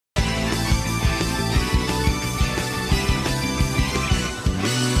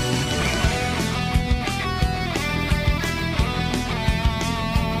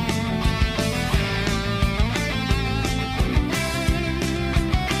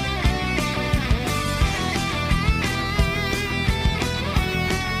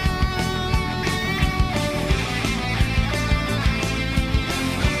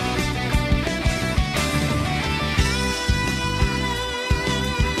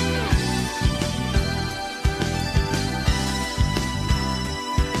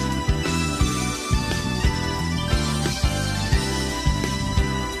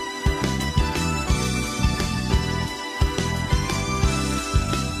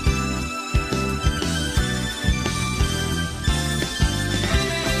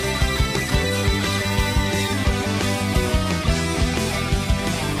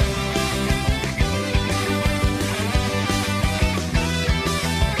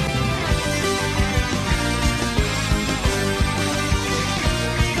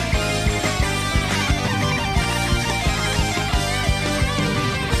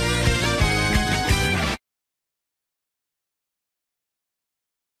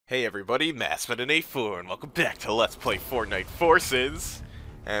Hey everybody, MaskedMetaKnight4 and welcome back to Let's Play Fornite Forces.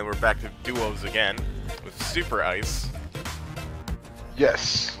 And we're back to duos again with SuperIcee.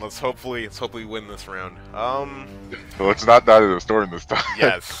 Yes. Let's hopefully win this round. So let's not die to the storm this time.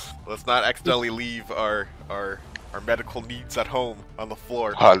 Yes. Let's not accidentally leave our medical needs at home on the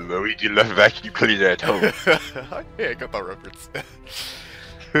floor. Luigi left vacuum cleaner at home. Hey, I got that reference.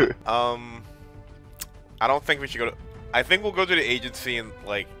 I don't think we should go to... I think we'll go to the agency in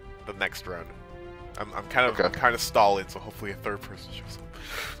like the next round. I'm kind of stalled, so hopefully a third person shows up,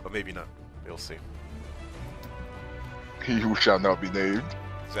 but maybe not. We'll see. He who shall not be named.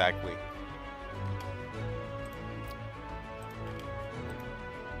 Exactly.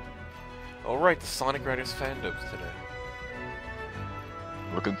 All right, the Sonic Riders fandoms today.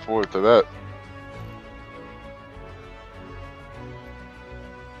 Looking forward to that.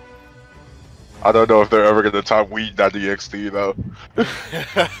 I don't know if they're ever gonna top Weed.ext though.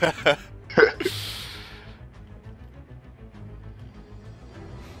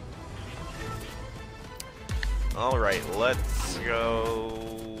 Alright, let's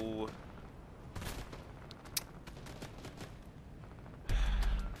go...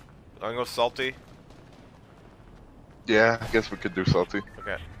 I'm gonna go Salty. Yeah, I guess we could do Salty.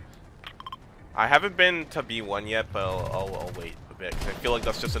 Okay. I haven't been to B1 yet, but I'll wait a bit, because I feel like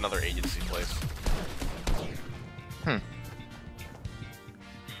that's just another agency place.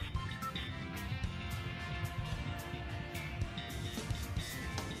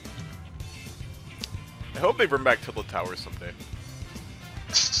 I hope they bring back Tilted Towers someday.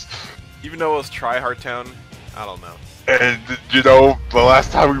 Even though it was Tryhard Town, I don't know. And, you know, the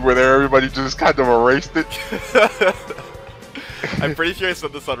last time we were there, everybody just kind of erased it. I'm pretty sure I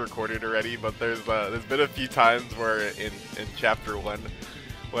said this on recorded already, but there's been a few times where in Chapter 1,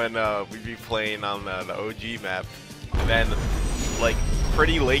 when we'd be playing on the OG map, and then, like,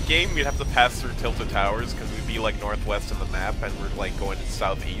 pretty late game, we'd have to pass through Tilted Towers, because we'd be, like, northwest of the map, and we're, like, going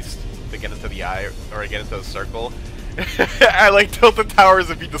southeast to get into the eye, or get into the circle. I like Tilted Towers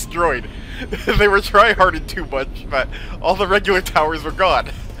would be destroyed. They were tryharded too much, but all the regular towers were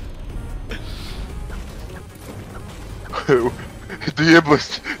gone. The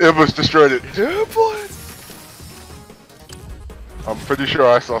Iblis destroyed it. I'm pretty sure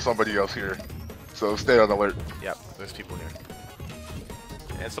I saw somebody else here, so stay on alert. Yep, there's people here.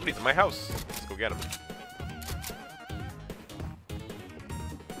 And somebody's in my house. Let's go get him.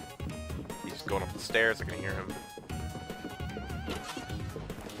 He's going up the stairs, I can hear him.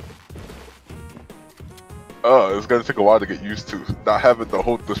 Oh, it's gonna take a while to get used to not having to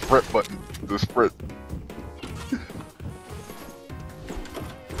hold the sprint button. The sprint.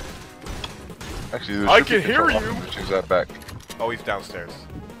 Actually, I can hear you. Choose that back. Oh, he's downstairs.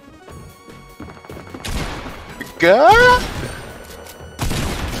 God. You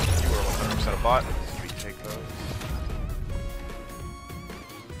were 100% a bot. We take those.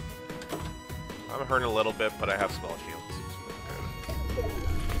 I'm hurting a little bit, but I have small shields. Good.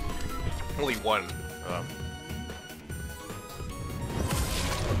 Only one.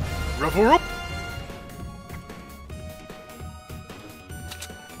 Revel up.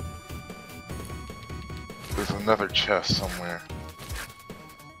 There's another chest somewhere.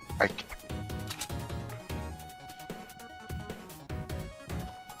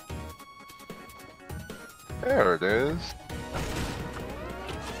 There it is.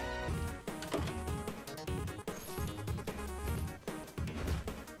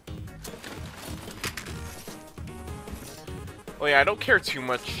 Well, yeah, I don't care too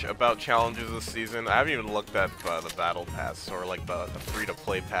much about challenges this season. I haven't even looked at the Battle Pass, or like the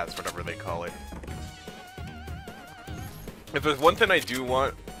free-to-play pass, whatever they call it. If there's one thing I do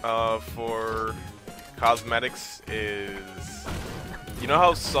want for cosmetics is... You know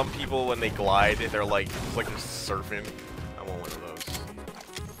how some people, when they glide, they're like, it's like they're surfing? I want one of those.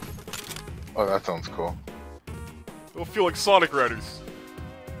 Oh, that sounds cool. It'll feel like Sonic Riders.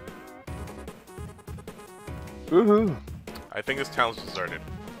 Woohoo! I think this challenge just started.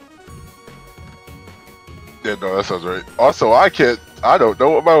 Yeah, no, that sounds right. Also, I don't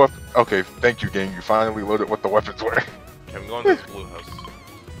know what my weapon... Okay, thank you, gang. You finally loaded what the weapons were. Okay, I'm going to this blue house.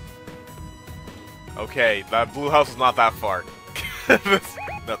 Okay, that blue house is not that far.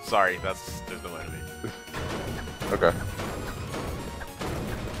 No, sorry, there's no enemy. Okay.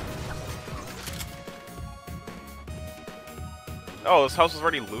 Oh, this house is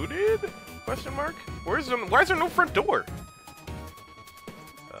already looted? Question mark? Why is there no front door?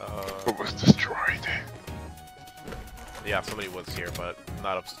 It was destroyed. Yeah, somebody was here, but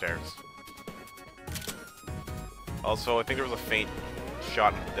not upstairs. Also, I think there was a faint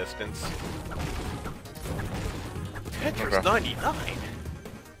shot in the distance. Tetris 99?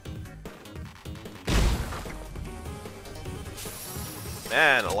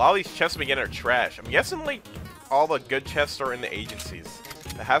 Man, a lot of these chests we get are trash. I'm guessing, like, all the good chests are in the agencies.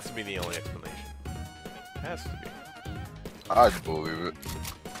 That has to be the only explanation. It has to be. I'd believe it.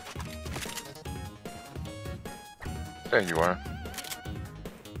 There you are.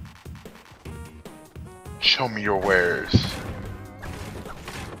 Show me your wares.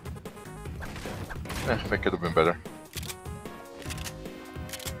 That could have been better.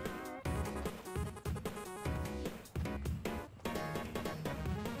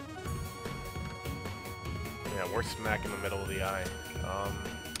 Yeah, we're smack in the middle of the eye.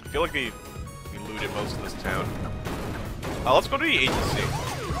 I feel like we looted most of this town. Let's go to the agency.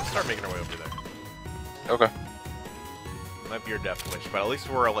 Let's start making our way over there. Okay. Might be your death wish, but at least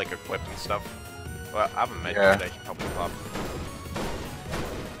we're like equipped and stuff. Well, I haven't met you today. I should probably pop.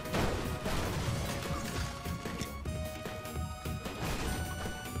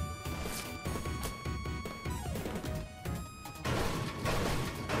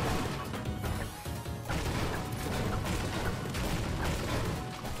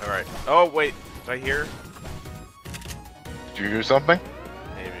 Alright. Oh, wait. Did I hear? Did you hear something?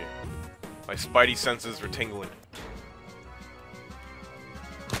 Maybe. My spidey senses were tingling.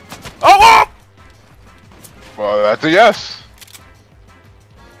 Oh! Well, that's a yes.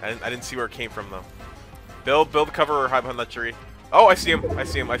 I didn't see where it came from, though. Build cover or hide behind that tree. Oh, I see him. I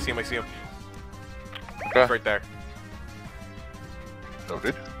see him. I see him. I see him. Okay. He's right there.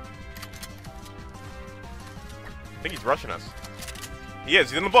 Noted. I think he's rushing us. He is.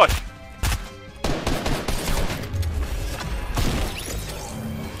 He's in the bush.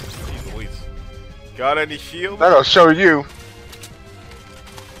 Jeez Louise. Got any shield? That'll show you.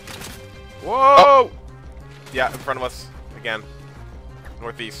 Whoa! Oh. Yeah, in front of us. Again.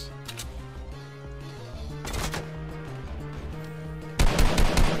 Northeast.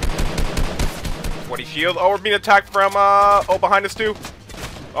 .20 shield. Oh, we're being attacked from, oh, behind us too.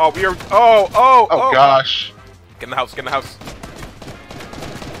 Oh, we are, oh! Gosh. Get in the house, get in the house.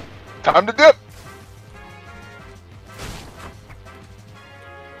 Time to dip.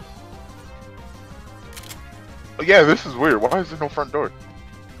 Oh, yeah, this is weird. Why is there no front door?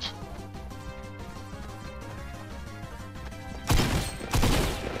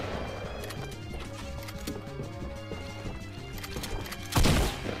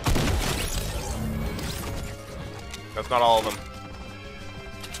 That's not all of them.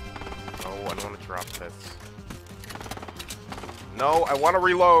 Oh, I don't want to drop this. No, I want to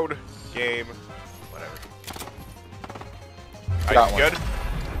reload. Game. Whatever. Alright, good?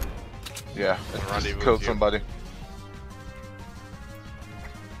 Yeah, I just killed somebody.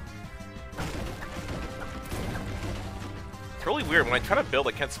 It's really weird. When I try to build,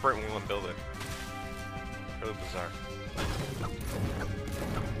 I can't sprint when we want to build it. It's really bizarre.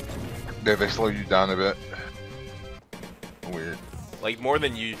 Yeah, they slow you down a bit. Weird. Like, more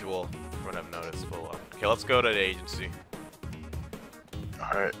than usual, from what I've noticed. Okay, let's go to the agency.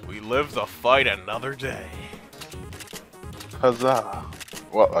 Alright. We live to fight another day. Huzzah.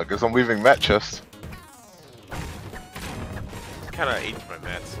 Well, I guess I'm leaving that chest. Kinda aged my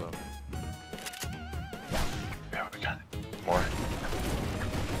mats, though. Yeah, we got more.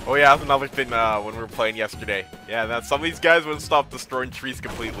 Oh yeah, that's another thing when we were playing yesterday. Yeah, that some of these guys wouldn't stop destroying trees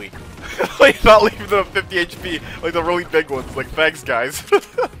completely. Like, not leaving them at 50 HP, like the really big ones. Like, thanks, guys.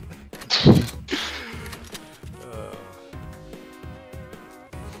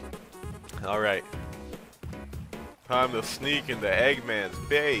 Alright. Time to sneak into Eggman's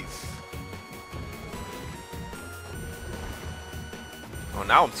base. Oh,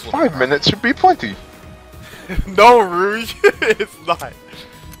 now I'm swimming. 5 minutes should be plenty. No, Rouge! It's not.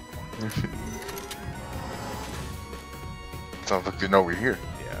 Sounds like they know we're here.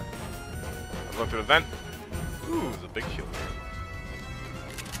 Yeah. I'm going through the vent. Ooh, there's a big shield.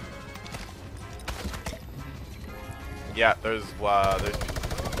 Yeah, there's.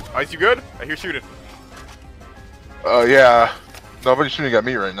 Ice, you good? I hear shooting. Yeah. Nobody's shooting at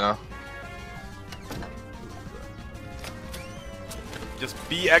me right now. Just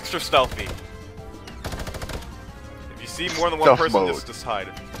be extra stealthy. If you see more than one person, just hide.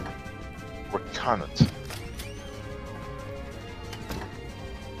 We're cannot.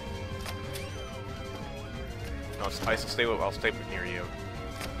 No, Ice, I'll stay near you.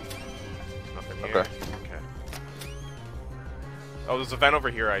 Nothing here. Okay. Oh, there's a vent over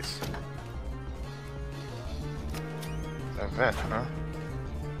here, Ice. A vent, huh?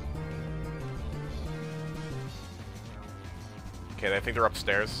 Okay, I think they're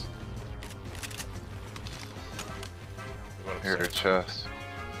upstairs. Here, a chest.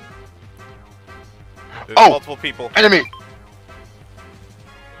 There's multiple people. Enemy!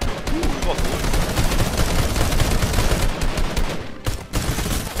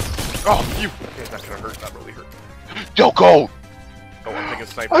 Oh, phew! Okay, that kinda hurt. That really hurt. Yo, gold! Oh, I'm taking a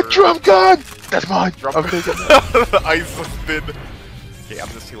sniper. A drum gun! That's mine! Drum I'm gun. taking that. The ice has been... Okay, I'm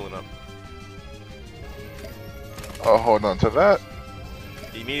just healing up. Oh, hold on to that.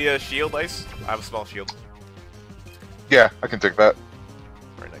 You need a shield, Ice? I have a small shield. Yeah, I can take that.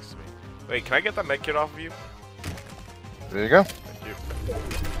 Right next to me. Wait, can I get that med kit off of you? There you go. Thank you.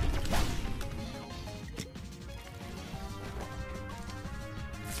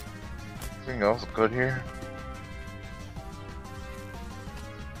 Anything else good here?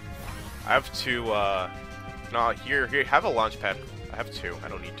 I have two, no, here, have a launch pad. I have two. I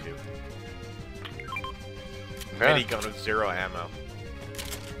don't need two. Yeah. Minigun with 0 ammo.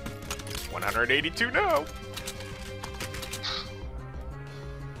 182, no!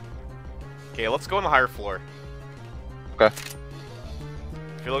 Okay, let's go on the higher floor. Okay.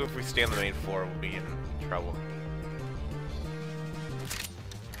 I feel like if we stay on the main floor, we'll be in trouble.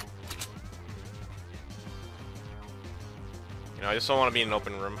 You know, I just don't want to be in an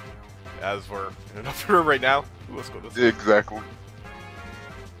open room, as we're in an open room right now. Ooh, let's go this way. Exactly.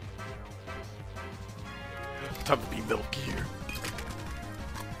 Time to be Metal Gear.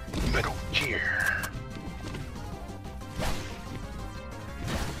 Metal Gear.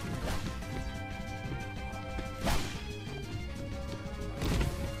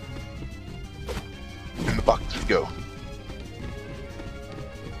 In the box we go.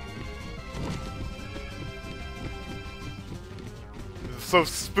 This is so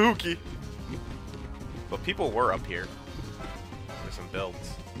spooky. But people were up here. There's some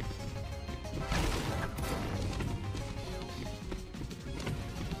builds.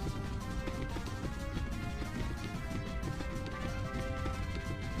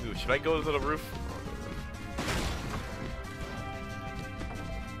 Ooh, should I go to the roof?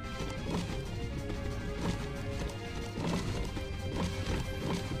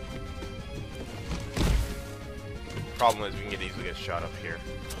 Problem is we can easily get shot up here.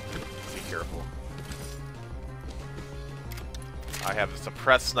 Be careful. I have a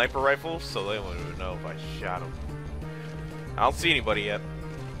suppressed sniper rifle, so they won't even know if I shot them. I don't see anybody yet.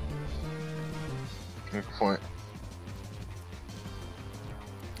 Good point.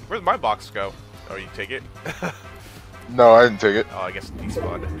 Where'd my box go? Oh, you take it? No, I didn't take it. Oh, I guess it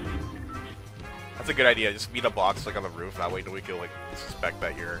despawned. That's a good idea. Just meet a box like on the roof. That way we can like suspect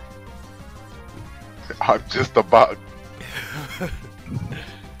that you're. I'm just a bug.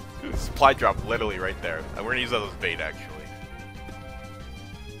 Supply drop literally right there. And we're gonna use that as bait actually.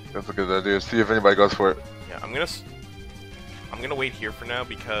 That's a good idea. See if anybody goes for it. Yeah, I'm gonna wait here for now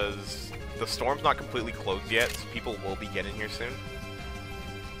because the storm's not completely closed yet, so people will be getting here soon.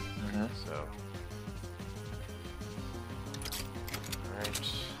 So. Alright.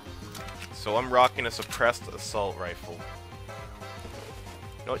 So I'm rocking a suppressed assault rifle.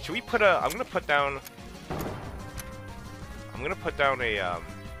 You know what, should we put a... I'm gonna put down a,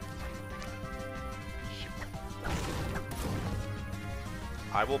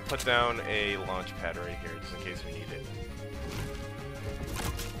 I will put down a launch pad right here, just in case we need it.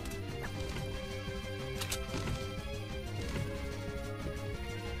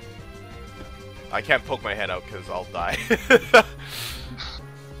 I can't poke my head out because I'll die.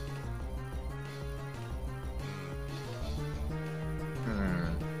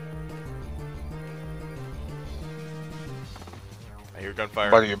 I hear gunfire.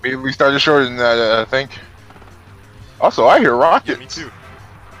 But you immediately started shorting that, I think. Also, I hear rockets. Yeah, me too.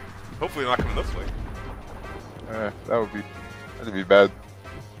 Hopefully not coming this way. That'd be bad.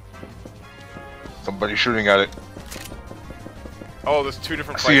 Somebody shooting at it. Oh, there's two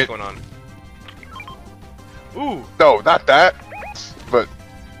different I see fights it. going on. Ooh! No, not that. But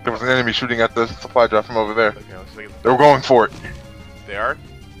there was an enemy shooting at the supply drop from over there. Okay, let's see. They were going for it. They are?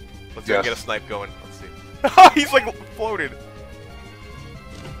 Let's see if we Yes. get a snipe going. Let's see. He's like floated!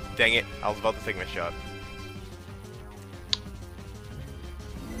 Dang it, I was about to take my shot.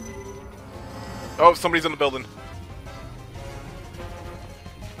 Oh, somebody's in the building.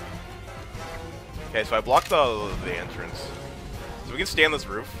 Okay, so I blocked the entrance. So we can stay on this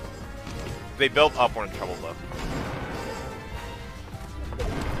roof. If they build up, we're in trouble though.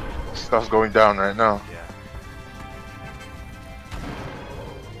 Stuff's going down right now. Yeah.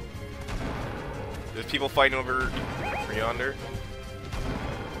 There's people fighting over yonder.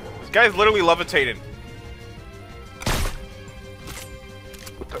 This guy's literally levitating.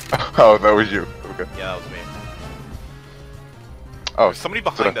 Oh, that was you. Okay. Yeah, that was me. Oh, There's somebody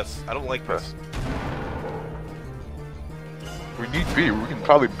behind us. I don't like this. We need B. We can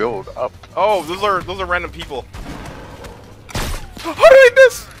probably build up. Oh, those are random people. How did I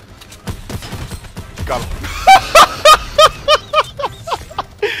miss? Got him.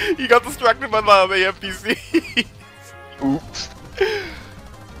 He got distracted by the NPC. Oops.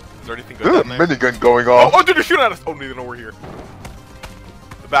 Is there anything good There's a down there? minigun going off. Oh, dude, they're shooting at us! Oh, they know we're here.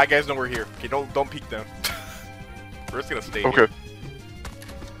 The bad guys know we're here. Okay, don't peek down. We're just gonna stay Okay. here.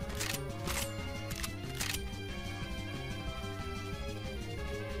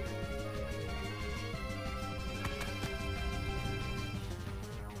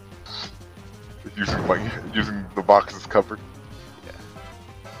 Using the box as cover. Yeah.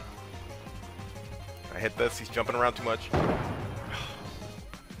 I hit this. He's jumping around too much.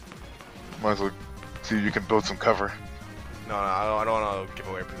 Might as well see if you can build some cover. No, I don't want to give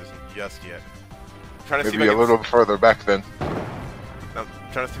away our position just yet. I'm trying to see Maybe if I a can... little further back then. I'm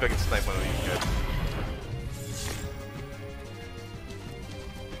trying to see if I can snipe one of these guys.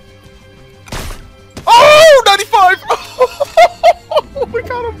 Oh! 95! Oh, I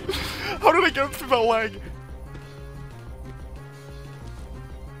got him! How did I get him through that lag?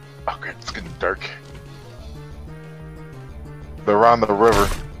 Okay, it's getting dark. They're around the river.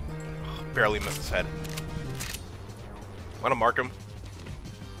 Barely missed his head. Wanna mark him?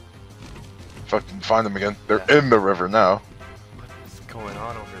 If I can find them again. They're Yeah. in the river now. What's going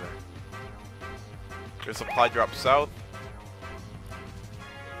on over there? There's a supply drop south.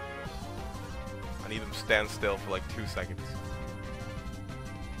 I need them to stand still for like 2 seconds.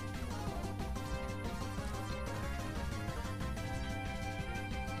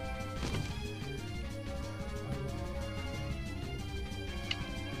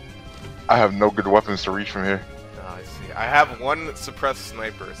 I have no good weapons to reach from here. Oh, I see. I have one suppressed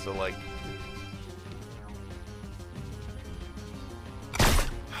sniper, so like...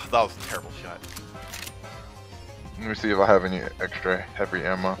 That was a terrible shot. Let me see if I have any extra heavy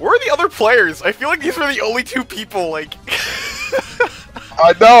ammo. Where are the other players? I feel like these are the only two people, like...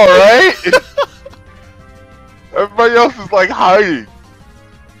 I know, right? Everybody else is like hiding.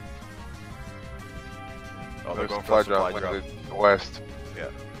 Oh, they're There's going for a supply drop drop. in the west. Yeah.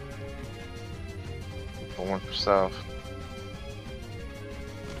 The one for south.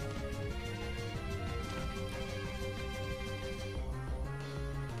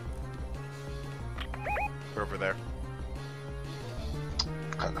 They're over there.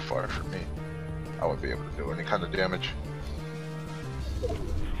 Kind of far from me. I wouldn't be able to do any kind of damage.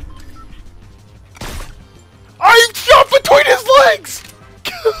 I shot between his legs!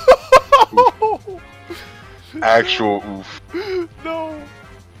 Actual oof. No!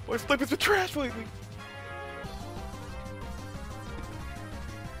 My snipers been trash lately.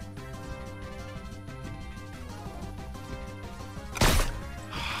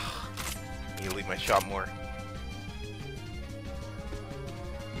 Need to leave my shot more.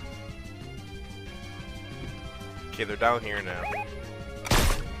 Okay, they're down here now.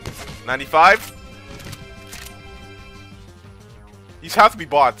 95? These have to be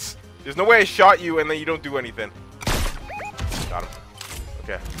bots. There's no way I shot you and then you don't do anything. Got him.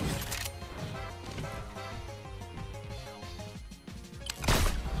 Okay.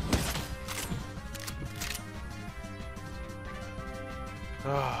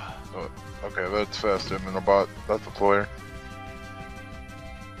 Oh, okay, that's faster than a bot. That's a player.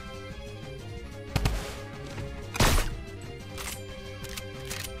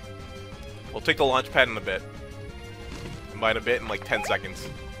 We'll take the launch pad in a bit. And by in a bit, in like 10 seconds.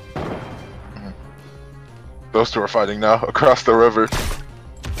 Those two are fighting now across the river.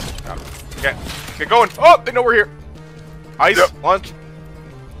 Got him. Okay, get going. Oh, they know we're here. Ice, Yep. launch.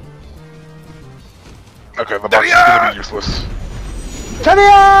 Okay, the box is Ta-da! gonna be useless.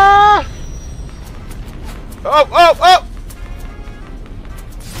 Ta-da! Oh, oh, oh!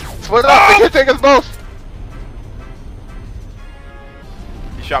 Split up! They can't take us both!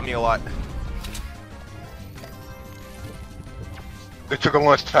 He shot me a lot. They took a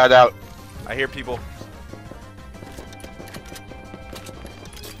launch pad out. I hear people.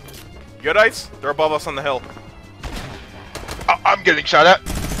 Good ice? They're above us on the hill. I'm getting shot at.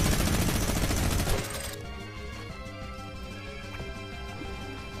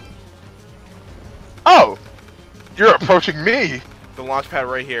 Oh! You're approaching me! The launch pad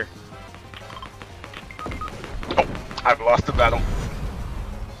right here. Oh, I've lost the battle.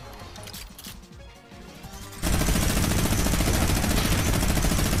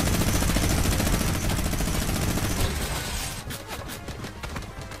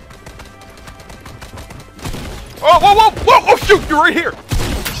 Oh, whoa, whoa, whoa! Oh, shoot! You're right here!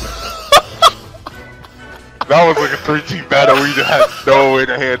 That was like a 3-team battle we just had no way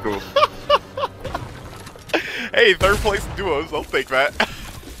to handle. Hey, third place in duos. I'll take that.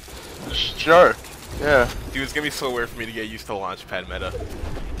 Sure. Yeah. Dude, it's gonna be so weird for me to get used to the launch pad meta.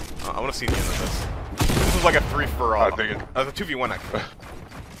 I wanna see the end of this. This is like a 3-for-all. I think it- That's a 2v1 actually.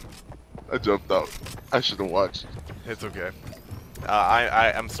 I jumped out. I should have watched. It's okay.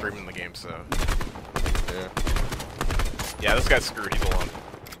 I'm streaming the game, so. Yeah. Yeah, this guy's screwed. He's alone.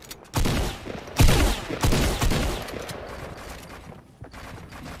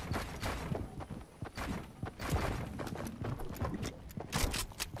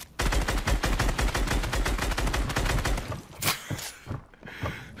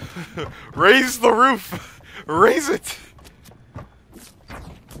 Raise the roof! Raise it!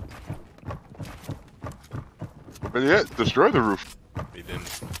 But yeah, destroy the roof. He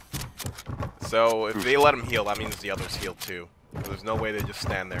didn't. So, if they let him heal, that means the others heal too. There's no way they just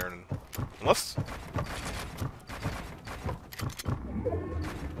stand there and... Unless...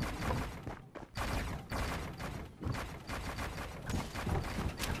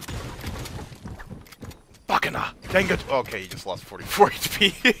 Bakana! Dang it! Okay, you just lost 44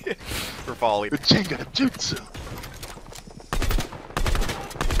 HP for falling. The Jenga Jutsu.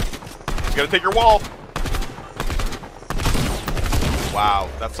 He's gonna take your wall! Wow,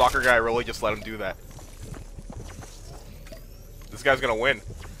 that soccer guy really just let him do that. This guy's gonna win.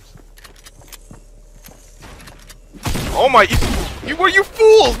 Oh my, what are you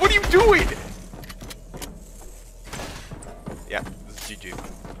fools? What are you doing? Yeah, this is GG.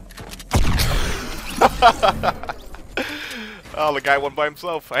 Oh, the guy won by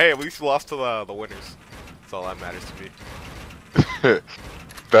himself. Hey, at least he lost to the winners. That's all that matters to me.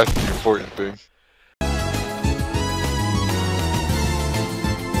 That's the important thing.